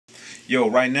Yo,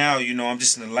 right now, I'm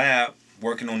just in the lab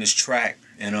working on this track,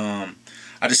 and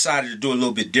I decided to do a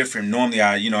little bit different. Normally,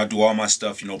 I do all my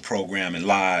stuff, program and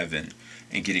live and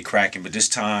get it cracking. But this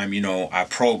time, I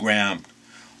programmed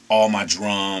all my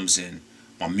drums and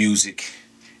my music,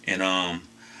 and I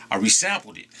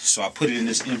resampled it. So I put it in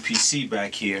this MPC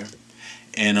back here,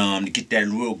 and to get that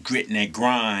real grit and that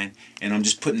grind. And I'm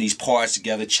just putting these parts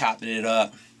together, chopping it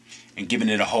up, and giving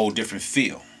it a whole different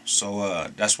feel. So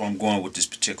that's where I'm going with this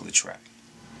particular track.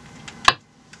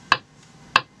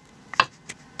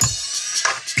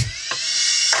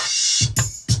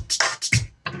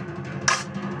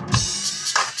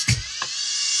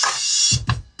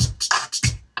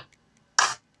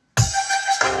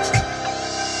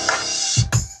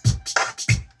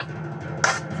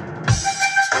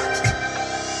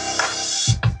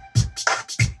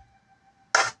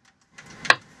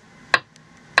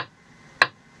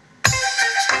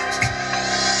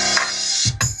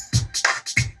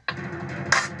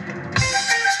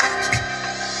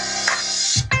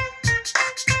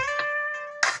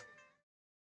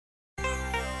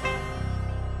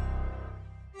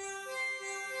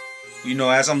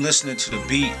 As I'm listening to the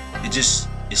beat,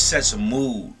 it sets a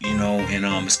mood,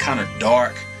 and it's kind of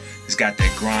dark. It's got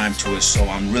that grime to it, so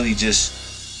I'm really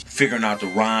just figuring out the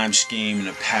rhyme scheme and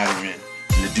the pattern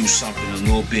and to do something a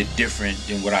little bit different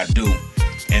than what I do.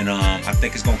 And I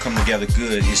think it's gonna come together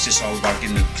good. It's just all about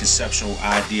getting a conceptual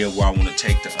idea where I want to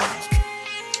take the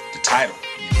title.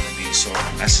 You know what I mean? So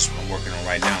that's just what I'm working on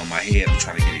right now in my head. I'm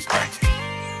trying to get it cracking.